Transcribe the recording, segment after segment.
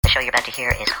show you're about to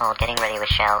hear is called Getting Ready with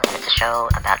Shell, and it's a show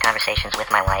about conversations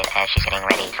with my wife as she's getting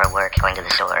ready for work, going to the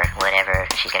store, whatever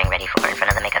she's getting ready for, in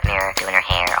front of the makeup mirror, doing her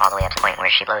hair, all the way up to the point where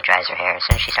she blow dries her hair. As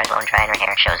soon as she starts blowing drying her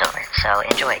hair, show's over. So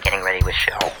enjoy Getting Ready with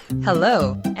Shell.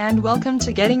 Hello, and welcome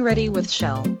to Getting Ready with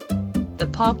Shell, the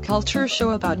pop culture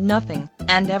show about nothing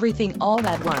and everything all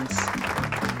at once.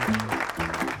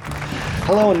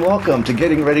 Hello and welcome to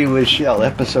Getting Ready with Shell,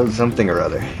 episode something or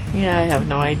other. Yeah, I have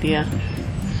no idea.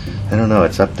 I don't know,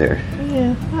 it's up there.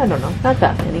 Yeah, I don't know. Not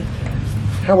that many.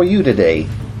 How are you today?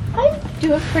 I'm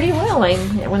doing pretty well.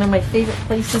 I'm at one of my favorite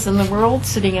places in the world,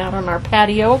 sitting out on our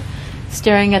patio,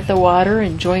 staring at the water,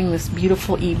 enjoying this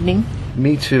beautiful evening.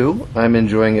 Me too. I'm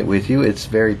enjoying it with you. It's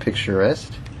very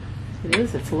picturesque. It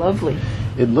is. It's lovely.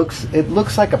 It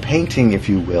looks like a painting, if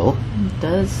you will. It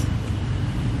does.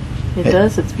 It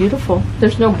does. It's beautiful.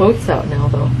 There's no boats out now,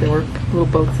 though. There were little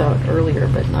boats out earlier,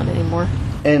 but not anymore.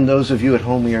 And those of you at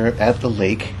home, we are at the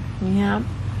lake. Yeah.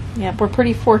 Yeah, we're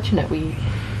pretty fortunate. We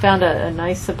found a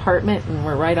nice apartment, and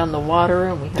we're right on the water,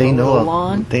 and we have a little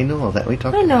lawn. They know all that. We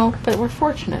talked. I know, but we're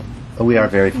fortunate. Oh, we are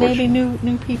very fortunate. Maybe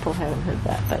new people haven't heard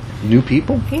that, but... New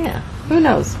people? Yeah. Who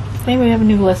knows? Maybe we have a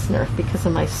new listener because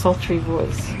of my sultry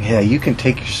voice. Yeah, you can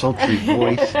take your sultry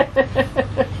voice.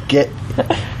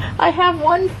 I have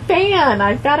one fan.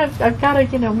 I've got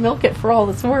to, milk it for all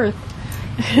it's worth.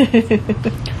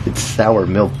 It's sour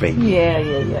milk, baby.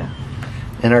 Yeah.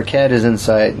 And our cat is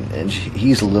inside, and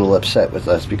he's a little upset with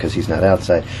us because he's not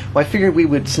outside. Well, I figured we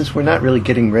would, since we're not really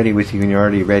getting ready with you and you're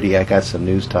already ready, I got some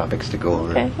news topics to go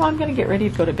over. Okay, well, I'm going to get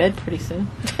ready to go to bed pretty soon.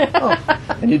 Oh,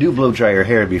 and you do blow dry your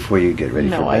hair before you get ready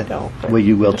for bed? No, I don't. Well,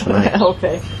 you will tonight.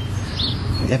 Okay.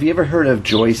 Have you ever heard of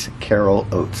Joyce Carol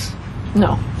Oates?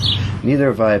 No. Neither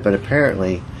have I, but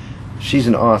apparently she's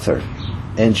an author.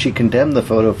 And she condemned the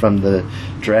photo from the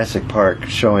Jurassic Park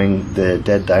showing the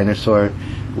dead dinosaur,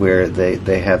 where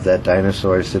they have that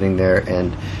dinosaur sitting there,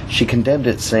 and she condemned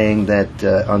it, saying that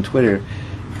on Twitter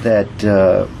that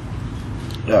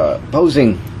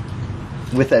posing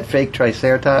with that fake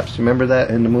Triceratops, remember that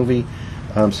in the movie,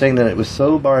 saying that it was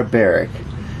so barbaric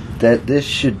that this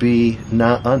should be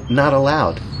not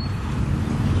allowed,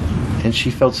 and she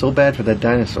felt so bad for that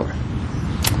dinosaur.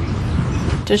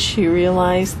 Does she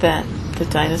realize that the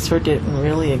dinosaur didn't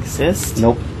really exist?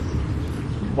 Nope.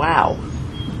 Wow.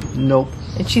 Nope.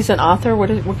 And she's an author? What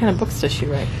kind of books does she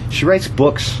write? She writes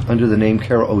books under the name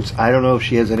Carol Oates. I don't know if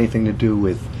she has anything to do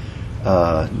with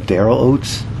Daryl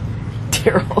Oates.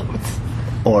 Daryl Oates.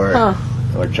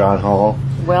 Or John Hall.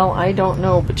 Well, I don't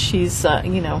know, but she's, a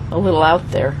little out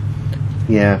there.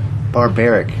 Yeah,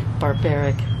 barbaric.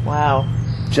 Barbaric. Wow.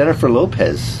 Jennifer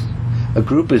Lopez. A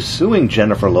group is suing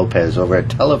Jennifer Lopez over a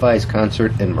televised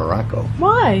concert in Morocco.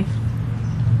 Why?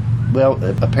 Well,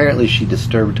 apparently she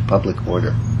disturbed public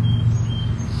order.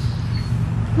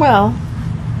 Well,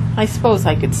 I suppose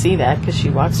I could see that because she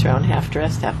walks around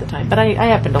half-dressed half the time. But I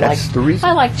happen to That's the reason.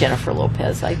 I like Jennifer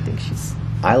Lopez. I think she's...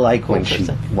 I like when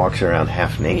person. she walks around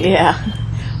half naked. Yeah.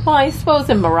 Well, I suppose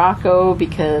in Morocco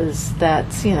because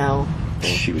that's,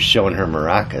 She was showing her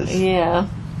maracas. Yeah.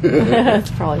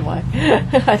 That's probably why.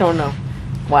 I don't know.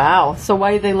 Wow. So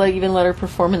why did they even let her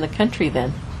perform in the country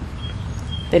then?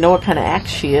 They know what kind of act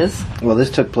she is. Well,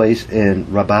 this took place in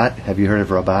Rabat. Have you heard of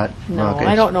Rabat? No, Morocco?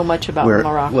 I don't know much about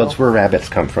Morocco. Well, it's where rabbits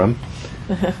come from.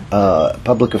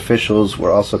 Public officials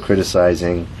were also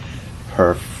criticizing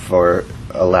her for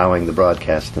allowing the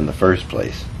broadcast in the first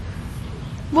place.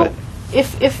 Well,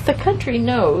 if the country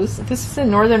knows, this is in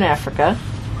Northern Africa,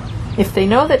 if they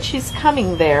know that she's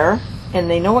coming there and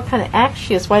they know what kind of act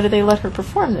she is, why did they let her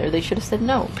perform there? They should have said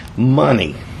no.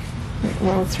 Money.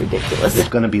 Well, it's ridiculous. There's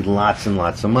going to be lots and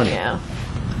lots of money. Yeah.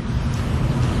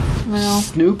 Well,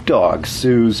 Snoop Dogg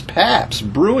sues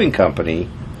Pabst Brewing Company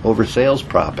over sales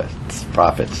profits.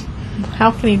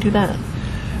 how can he do that?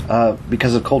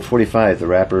 Because of Colt 45, the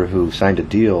rapper who signed a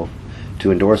deal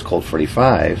to endorse Colt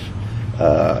 45,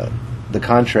 the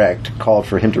contract called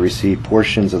for him to receive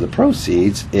portions of the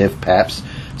proceeds if Pabst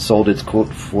sold its Colt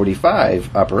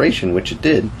 45 operation, which it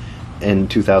did in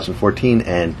 2014,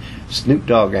 and Snoop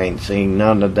Dogg ain't seen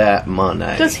none of that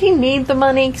money. Does he need the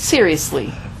money?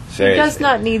 Seriously. He does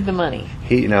not need the money.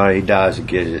 He does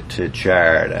get it to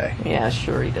charity. Yeah,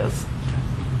 sure he does.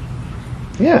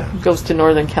 Yeah. He goes to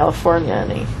Northern California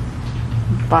and he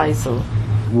buys a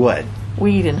What?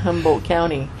 weed in Humboldt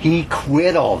County. He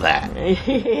quit all that. Yeah.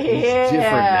 He's different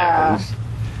now.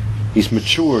 He's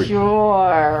matured.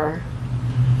 Sure.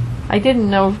 I didn't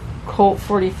know Colt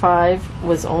 45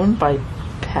 was owned by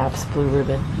Pabst Blue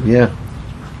Ribbon. Yeah.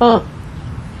 Huh.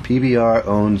 PBR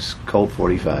owns Colt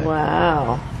 45.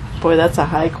 Wow. Boy, that's a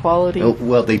high quality. Oh,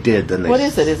 well, they did. Then they What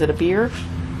is it? Is it a beer?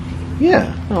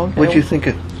 Yeah. Oh, okay. What'd you think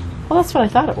of... Well, that's what I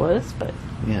thought it was, but...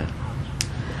 Yeah.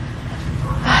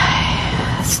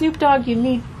 Snoop Dogg,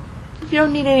 you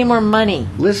don't need any more money.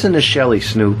 Listen to Shelley,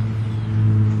 Snoop.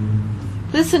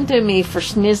 Listen to me for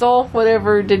snizzle,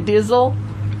 whatever to dizzle.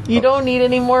 You don't need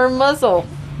any more money.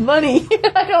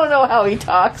 I don't know how he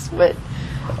talks, but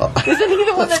isn't he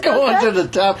the one Let's that go does on to the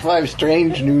top 5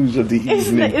 strange news of the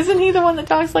evening. Isn't he the one that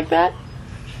talks like that?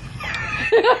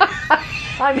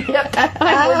 I'm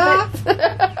with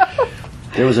it.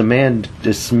 There was a man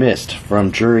dismissed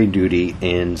from jury duty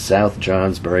in South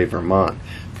Johnsbury, Vermont,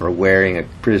 for wearing a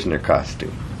prisoner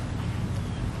costume.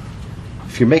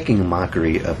 If you're making a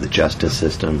mockery of the justice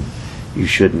system, you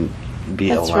shouldn't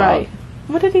be allowed. That's right.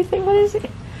 What did he think? What is it?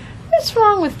 What's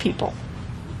wrong with people?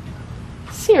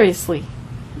 Seriously.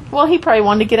 Well, he probably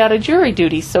wanted to get out of jury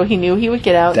duty, so he knew he would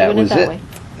get out That doing was it that it. way.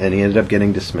 And he ended up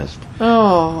getting dismissed.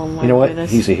 Oh, my You know what?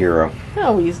 goodness. He's a hero.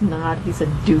 No, he's not. He's a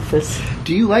doofus.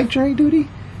 Do you like jury duty?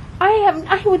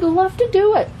 I would love to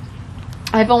do it.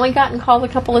 I've only gotten called a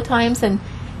couple of times, and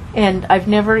I've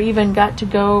never even got to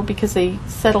go because they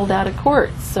settled out of court.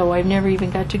 So I've never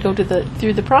even got to go to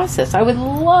through the process. I would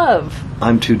love.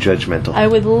 I'm too judgmental. I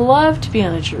would love to be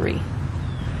on a jury.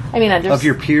 I mean, Of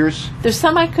your peers? there's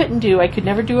some I couldn't do. I could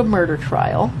never do a murder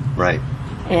trial, Right.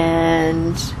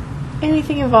 and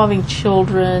anything involving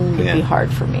children would Yeah. be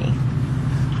hard for me.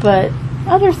 But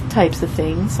other types of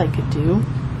things I could do.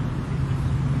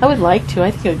 I would like to.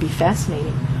 I think it would be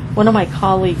fascinating. One of my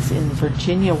colleagues in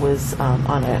Virginia was on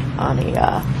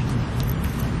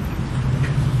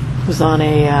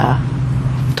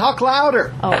a Talk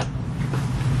louder! oh.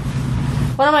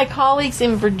 One of my colleagues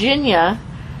in Virginia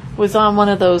was on one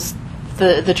of those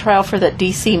the trial for that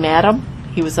DC Madam.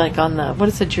 He was like on the what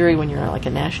is a jury when you're like a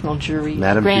national jury,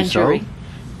 Madame grand Tussauds? jury.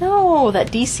 No,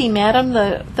 that DC Madam,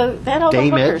 the that all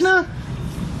Dame the hookers. Edna?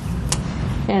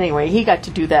 Anyway, he got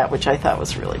to do that, which I thought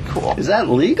was really cool. Is that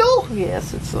legal?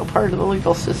 Yes, it's a part of the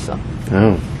legal system.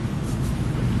 Oh.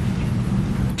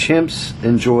 Chimps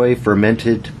enjoy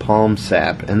fermented palm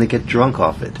sap and they get drunk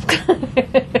off it.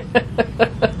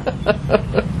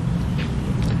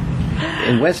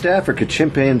 In West Africa,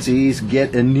 chimpanzees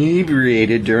get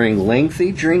inebriated during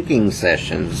lengthy drinking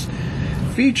sessions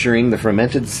featuring the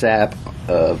fermented sap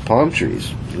of palm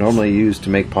trees, normally used to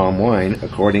make palm wine,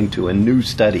 according to a new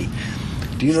study.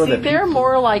 Do you know See, that they're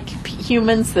more like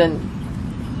humans than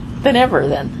ever.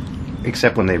 Then,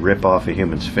 except when they rip off a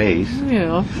human's face.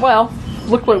 yeah. Well,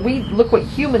 look what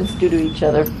humans do to each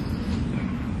other.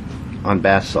 On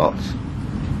bath salts,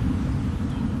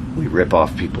 we rip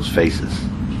off people's faces.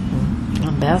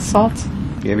 On bath salts?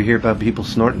 You ever hear about people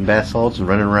snorting bath salts and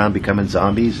running around becoming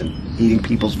zombies and eating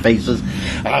people's faces?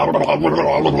 No.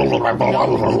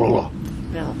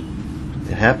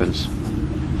 It happens.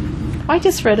 I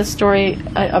just read a story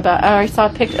about. I saw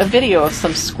a video of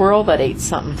some squirrel that ate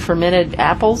something, fermented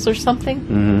apples or something,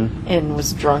 and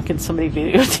was drunk. And somebody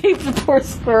videotaped the poor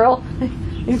squirrel.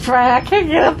 He's trying. I can't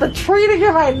get up the tree to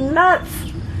get my nuts.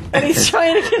 And he's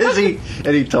trying to get up.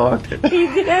 And he talked. He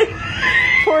did.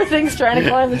 Poor thing's trying to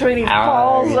climb the tree and he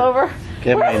falls over.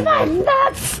 Get my Where's my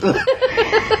nuts?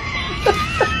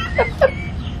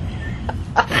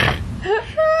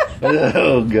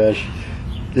 Oh, gosh.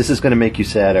 This is going to make you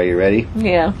sad. Are you ready?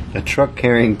 Yeah. A truck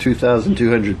carrying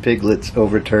 2,200 piglets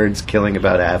overturns, killing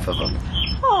about half of them.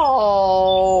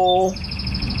 Oh.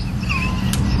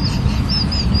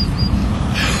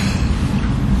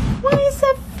 Why is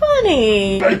that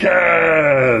funny?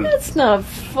 Bacon! That's not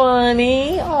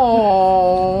funny.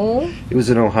 Oh. It was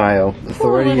in Ohio.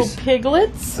 Poor little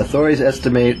piglets. Authorities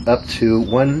estimate up to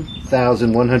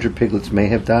 1,100 piglets may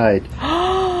have died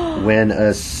when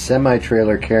a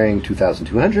semi-trailer carrying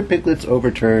 2,200 piglets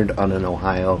overturned on an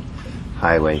Ohio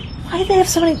highway. Why do they have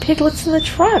so many piglets in the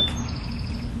truck?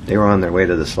 They were on their way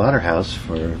to the slaughterhouse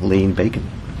for lean bacon.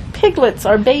 Piglets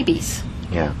are babies.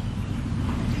 Yeah.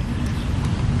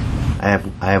 I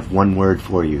have one word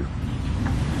for you.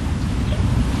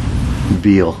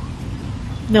 Veal.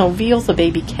 No, veal's a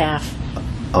baby calf.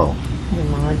 Oh,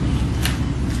 Come on.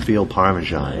 veal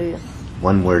parmesan. Ugh.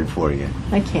 One word for you.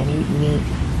 I can't eat meat.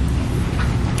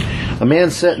 A man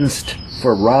sentenced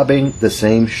for robbing the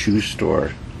same shoe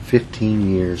store 15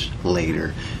 years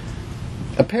later.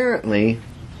 Apparently,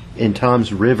 in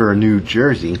Toms River, New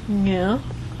Jersey, Yeah.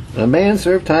 a man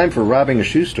served time for robbing a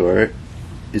shoe store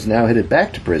is now headed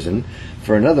back to prison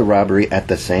for another robbery at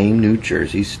the same New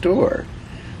Jersey store.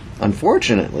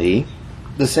 Unfortunately,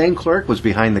 the same clerk was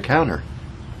behind the counter.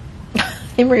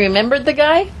 He remembered the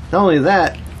guy? Not only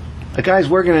that, a guy's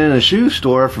working in a shoe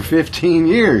store for 15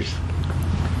 years.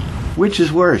 Which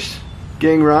is worse?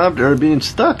 getting robbed or being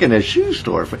stuck in a shoe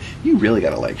store. You really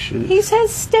got to like shoes. He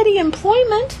has steady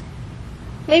employment.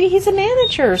 Maybe he's a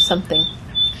manager or something.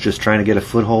 Just trying to get a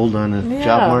foothold on the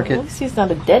job market. At least he's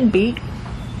not a deadbeat.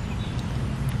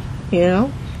 You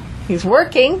know? He's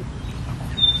working.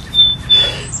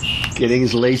 Getting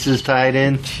his laces tied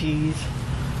in. Jeez.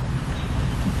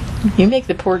 You make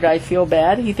the poor guy feel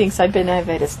bad. He thinks I've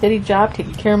had a steady job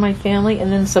taking care of my family,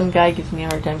 and then some guy gives me a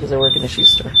hard time because I work in a shoe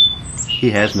store.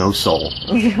 He has no soul.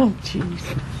 Oh, jeez.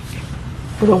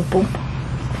 Boom.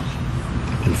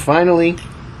 And finally,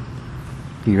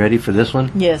 you ready for this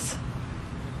one? Yes.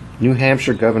 New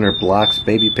Hampshire governor blocks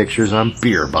baby pictures on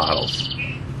beer bottles.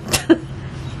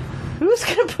 Who's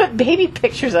going to put baby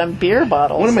pictures on beer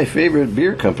bottles? One of my favorite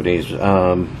beer companies.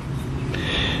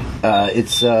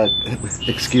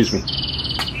 Excuse me.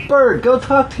 Bird, go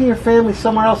talk to your family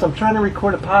somewhere else. I'm trying to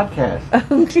record a podcast.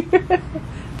 Beep,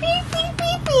 beep,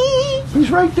 beep, beep. He's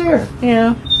right there.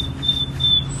 Yeah.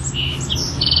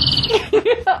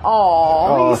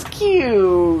 Aw, he's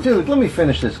cute. Dude, let me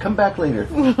finish this. Come back later.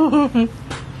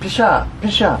 Pisha.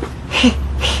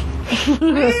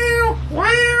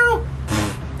 Wow.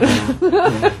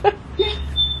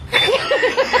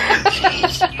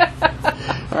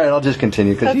 All right, I'll just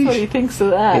continue. That's what he thinks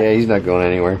of that. Yeah, he's not going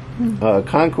anywhere.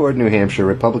 Concord, New Hampshire,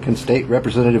 Republican State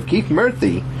Representative Keith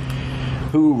Murphy,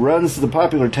 who runs the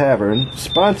Popular Tavern,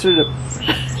 sponsored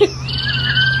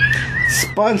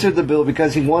the bill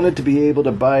because he wanted to be able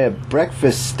to buy a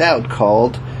breakfast stout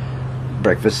called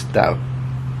Breakfast Stout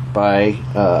by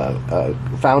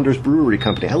Founders Brewery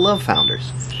Company. I love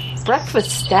Founders.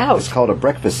 Breakfast stout. It's called a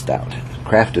breakfast stout,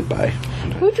 crafted by...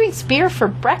 Who drinks beer for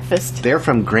breakfast? They're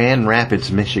from Grand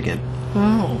Rapids, Michigan.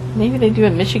 Oh, maybe they do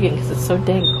in Michigan because it's so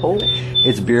dang cold.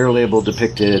 Its beer label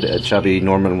depicted a chubby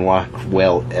Norman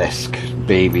Rockwell-esque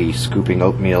baby scooping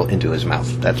oatmeal into his mouth.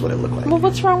 That's what it looked like. Well,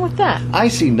 what's wrong with that? I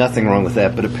see nothing wrong with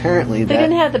that, but apparently They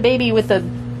didn't have the baby with a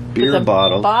beer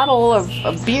bottle. Bottle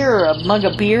of beer, a mug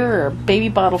of beer, or a baby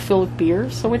bottle filled with beer.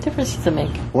 So what difference does it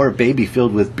make? Or a baby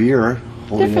filled with beer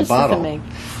holding a Difference bottle. does it make?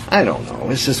 I don't know.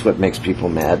 It's just what makes people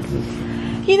mad.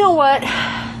 You know what?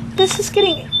 This is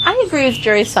getting... I agree with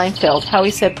Jerry Seinfeld, how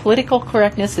he said political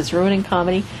correctness is ruining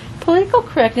comedy. Political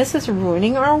correctness is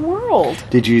ruining our world.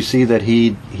 Did you see that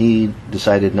he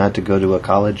decided not to go to a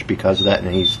college because of that?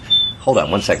 And he's... Hold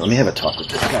on one second. Let me have a talk with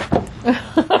this guy.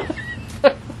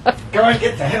 Go on,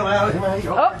 get the hell out of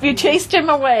here. Oh, you chased him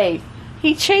away.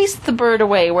 He chased the bird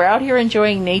away. We're out here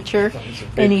enjoying nature,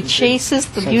 and he chases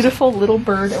the beautiful little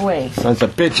bird away. Sons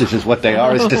of bitches is what they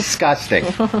are. It's disgusting.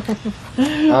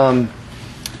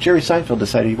 Jerry Seinfeld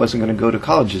decided he wasn't going to go to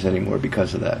colleges anymore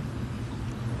because of that.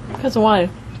 Because why?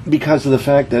 Because of the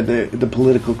fact that the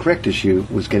political correct issue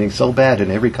was getting so bad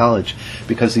in every college.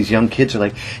 Because these young kids are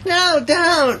like, no,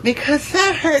 don't, because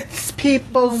that hurts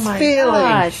people's feelings.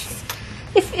 Gosh.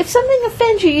 If something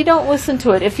offends you, you don't listen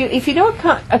to it. If you know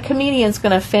a comedian's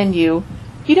going to offend you,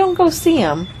 you don't go see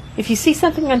him. If you see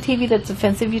something on TV that's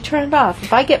offensive, you turn it off.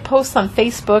 If I get posts on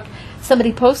Facebook,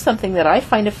 somebody posts something that I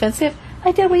find offensive,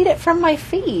 I delete it from my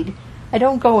feed. I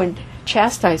don't go and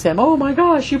chastise them. Oh my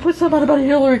gosh, you put something about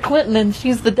Hillary Clinton and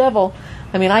she's the devil.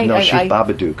 I mean, she's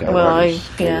Babadook.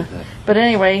 But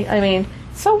anyway, I mean,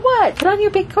 so what? Put on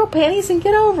your big coat panties and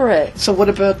get over it. So what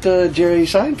about Jerry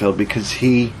Seinfeld? Because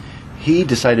he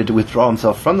decided to withdraw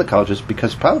himself from the colleges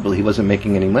because probably he wasn't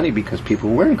making any money because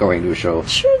people weren't going to a show.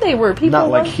 Sure they were. People not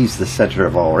like he's the center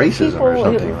of all racism or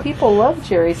something. People love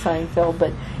Jerry Seinfeld,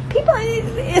 but people,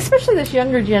 especially this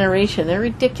younger generation, they're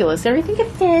ridiculous. Everything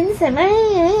offends them.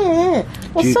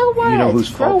 Well, so what? You know whose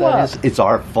fault that is? It's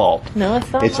our fault. No,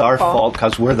 it's not. It's our fault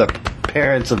because we're the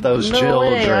parents of those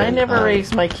children. Way. I never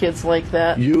raised my kids like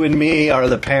that. You and me are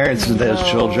the parents of those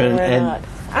children. And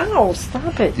ow!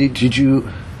 Stop it.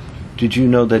 Did you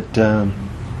know that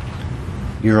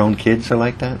your own kids are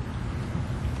like that?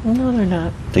 No, they're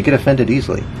not. They get offended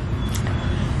easily.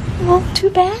 Well, too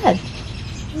bad.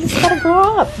 You just gotta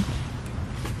grow up.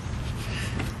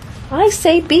 I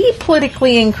say be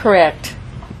politically incorrect.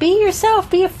 Be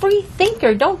yourself. Be a free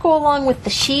thinker. Don't go along with the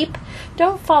sheep.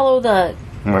 Don't follow the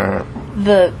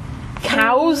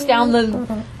cows down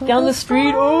the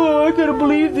street. Oh, I gotta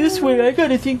believe this way. I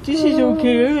gotta think this is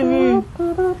okay.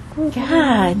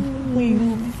 God,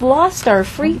 we've lost our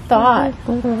free thought.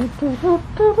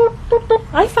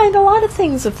 I find a lot of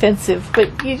things offensive,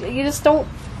 but you just don't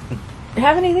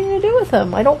have anything to do with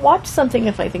them. I don't watch something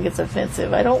if I think it's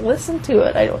offensive. I don't listen to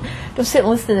it. I don't sit and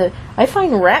listen to it. I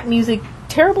find rap music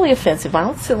terribly offensive. I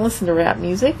don't sit and listen to rap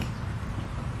music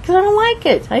because I don't like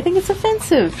it. I think it's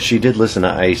offensive. She did listen to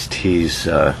Ice-T's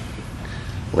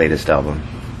latest album.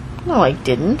 No, I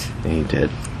didn't. And he did.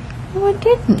 No, I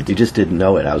didn't. You just didn't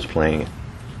know it. I was playing it.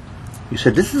 You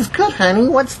said, "This is good, honey.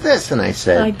 What's this?" And I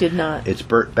said, I did not. "It's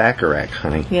Burt Bacharach,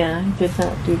 honey." Yeah, I did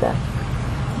not do that.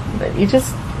 But you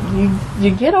just,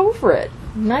 you get over it.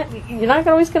 You're not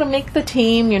always going to make the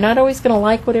team. You're not always going to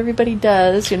like what everybody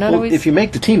does. You're not always... If you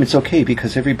make the team, it's okay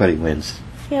because everybody wins.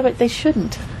 Yeah, but they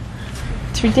shouldn't.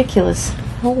 It's ridiculous. The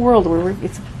whole world,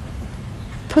 it's a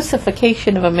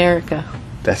pussification of America.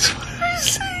 That's what I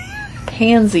say.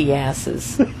 Pansy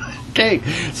asses. Okay,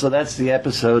 so that's the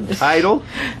episode title.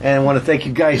 And I want to thank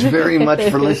you guys very much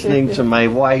for listening to my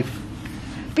wife.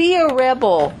 Be a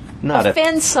rebel.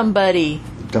 Offend somebody.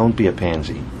 Don't be a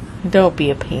pansy. Don't be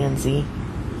a pansy.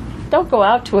 Don't go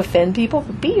out to offend people.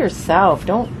 Be yourself.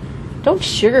 Don't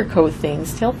sugarcoat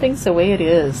things. Tell things the way it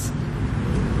is.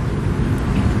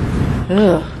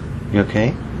 Ugh. You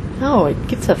okay? No, it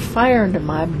gets a fire under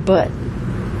my butt.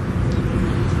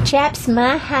 Chaps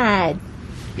my hide.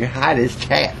 Your hide is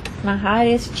chapped. My hide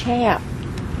is chapped.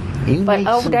 But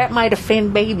that might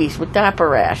offend babies with diaper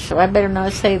rash, so I better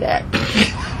not say that.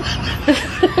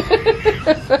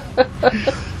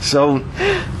 So,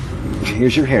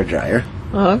 here's your hair dryer.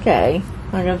 Okay.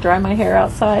 I'm going to dry my hair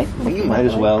outside. You might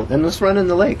as well. And let's run in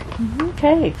the lake.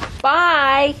 Okay.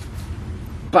 Bye.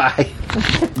 Bye.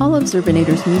 All of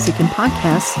Zerbinator's music and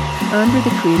podcasts are under the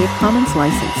Creative Commons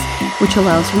license, which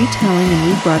allows retelling and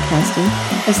rebroadcasting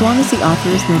as long as the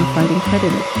author is notified and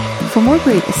credited. For more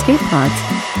great escape pods,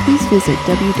 please visit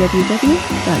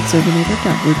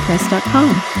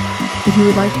www.zerbinator.wordpress.com. If you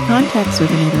would like to contact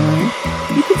Zerbinatorland,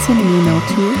 you can send an email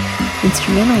to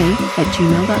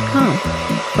instrumentally@gmail.com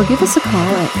or give us a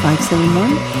call at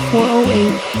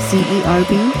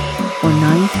 571-408-ZERB or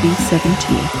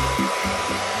 9372.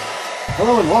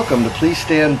 Hello and welcome to Please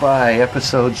Stand By,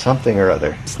 episode something or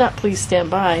other. It's not Please Stand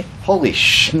By. Holy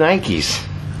shnikes.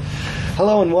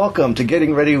 Hello and welcome to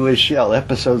Getting Ready with Shell,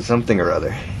 episode something or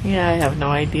other. Yeah, I have no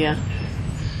idea.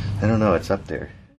 I don't know, it's up there.